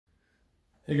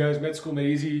Hey guys, Med School Made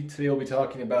Easy. Today we'll be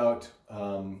talking about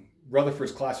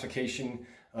Rutherford's classification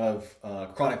of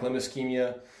chronic limb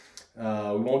ischemia.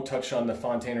 We won't touch on the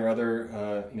Fontaine or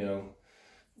other,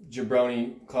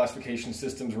 jabroni classification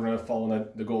systems. We're going to follow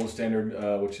the gold standard,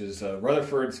 which is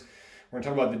Rutherford's. We're going to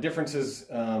talk about the differences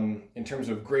in terms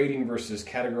of grading versus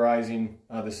categorizing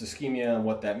this ischemia and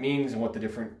what that means and what the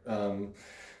different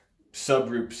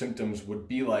subgroup symptoms would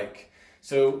be like.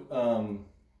 So,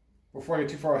 before I get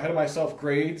too far ahead of myself,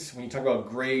 grades, when you talk about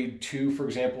grade 2, for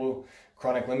example,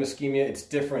 chronic limb ischemia, it's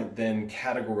different than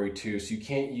category 2, so you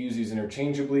can't use these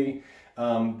interchangeably.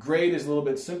 Grade is a little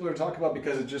bit simpler to talk about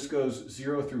because it just goes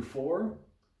 0 through 4.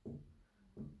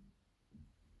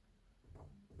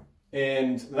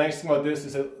 And the nice thing about this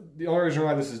is that the only reason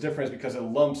why this is different is because it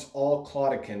lumps all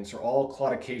claudicants or all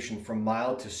claudication from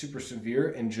mild to super severe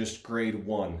in just grade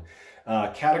 1.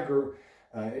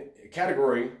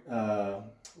 Category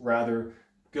rather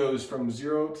goes from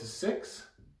 0 to 6,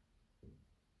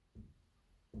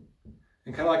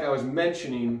 and kind of like I was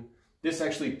mentioning, this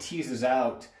actually teases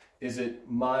out, is it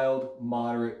mild,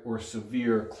 moderate, or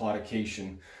severe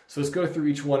claudication? So let's go through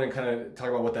each one and kind of talk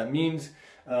about what that means.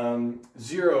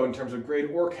 0 in terms of grade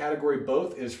or category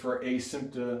both is for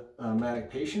asymptomatic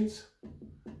patients.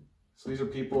 So these are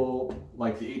people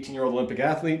like the 18-year-old Olympic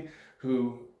athlete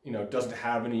who doesn't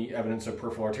have any evidence of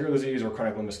peripheral arterial disease or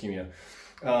chronic limb ischemia.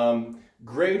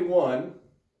 Grade 1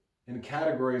 in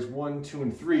categories 1, 2,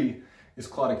 and 3 is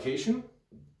claudication.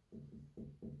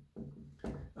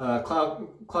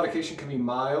 Claudication can be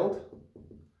mild,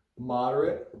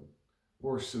 moderate,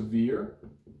 or severe.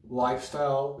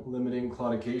 Lifestyle limiting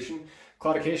claudication.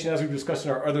 Claudication, as we've discussed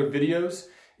in our other videos,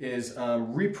 is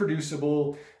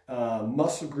reproducible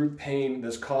muscle group pain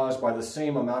that's caused by the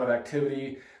same amount of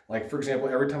activity. Like, for example,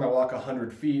 every time I walk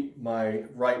 100 feet, my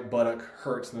right buttock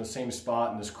hurts in the same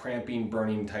spot in this cramping,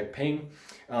 burning type pain.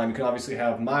 You can obviously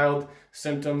have mild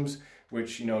symptoms,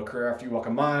 which occur after you walk a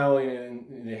mile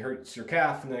and it hurts your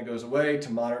calf and then it goes away,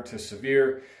 to moderate to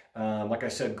severe. Like I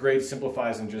said, grade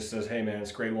simplifies and just says, hey man,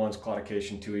 it's grade 1, it's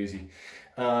claudication, too easy.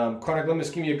 Chronic limb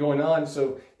ischemia going on.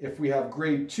 So if we have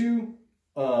grade 2,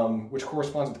 which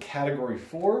corresponds with category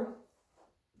 4,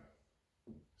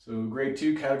 so grade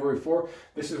 2, category 4,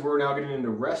 this is where we're now getting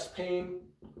into rest pain.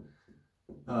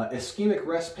 Ischemic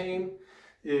rest pain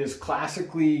is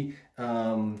classically,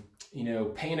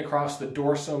 pain across the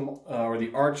dorsum or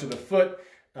the arch of the foot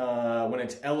when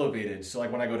it's elevated. So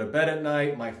like when I go to bed at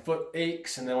night, my foot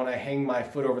aches, and then when I hang my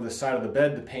foot over the side of the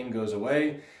bed, the pain goes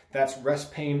away. That's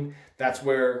rest pain. That's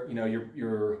where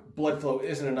your blood flow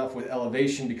isn't enough with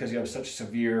elevation because you have such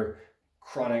severe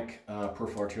chronic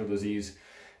peripheral arterial disease.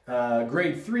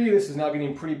 Grade 3, this is now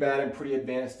getting pretty bad and pretty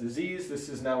advanced disease. This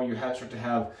is now when you start to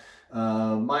have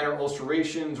minor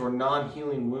ulcerations or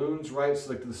non-healing wounds, right?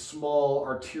 So like the small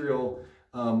arterial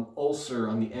ulcer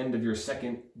on the end of your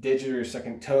second digit or your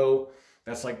second toe,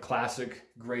 that's like classic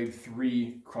grade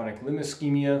 3 chronic limb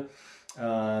ischemia.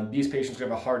 These patients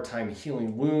have a hard time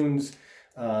healing wounds.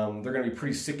 They're going to be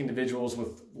pretty sick individuals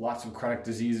with lots of chronic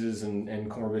diseases and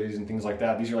comorbidities and things like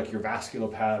that. These are like your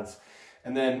vasculopaths.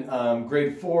 And then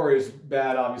grade 4 is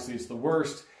bad. Obviously, it's the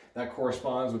worst. That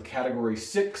corresponds with category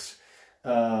 6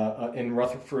 in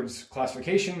Rutherford's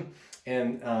classification.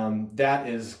 And that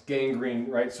is gangrene,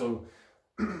 right? So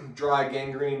dry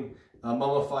gangrene, a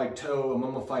mummified toe, a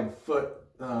mummified foot,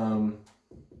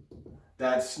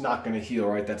 that's not going to heal,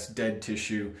 right? That's dead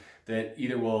tissue that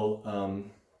either will,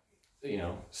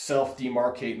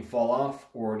 self-demarcate and fall off,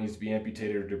 or it needs to be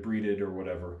amputated or debrided or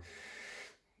whatever.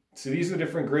 So these are the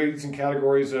different grades and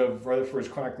categories of Rutherford's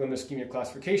chronic limb ischemia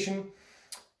classification.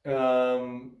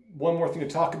 One more thing to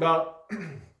talk about,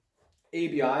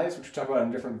 ABIs, which we'll talk about in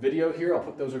a different video here. I'll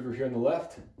put those over here on the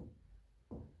left.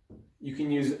 You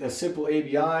can use a simple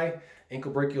ABI,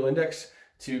 ankle brachial index,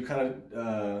 to kind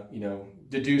of,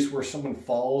 deduce where someone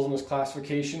falls in this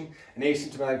classification. An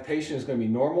asymptomatic patient is going to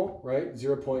be normal, right?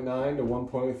 0.9 to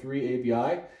 1.3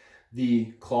 ABI.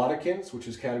 The claudicants, which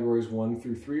is categories 1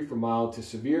 through 3 from mild to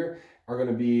severe, are going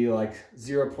to be like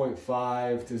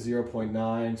 0.5 to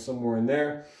 0.9, somewhere in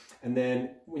there. And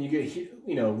then when you get,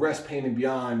 rest pain and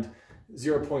beyond,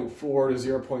 0.4 to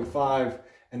 0.5,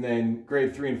 and then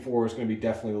grade 3 and 4 is going to be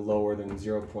definitely lower than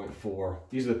 0.4.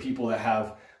 These are the people that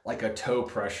have like a toe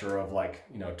pressure of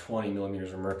 20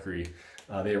 millimeters of mercury.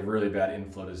 They have really bad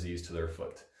inflow disease to their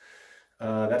foot.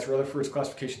 That's Rutherford's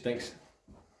classification. Thanks.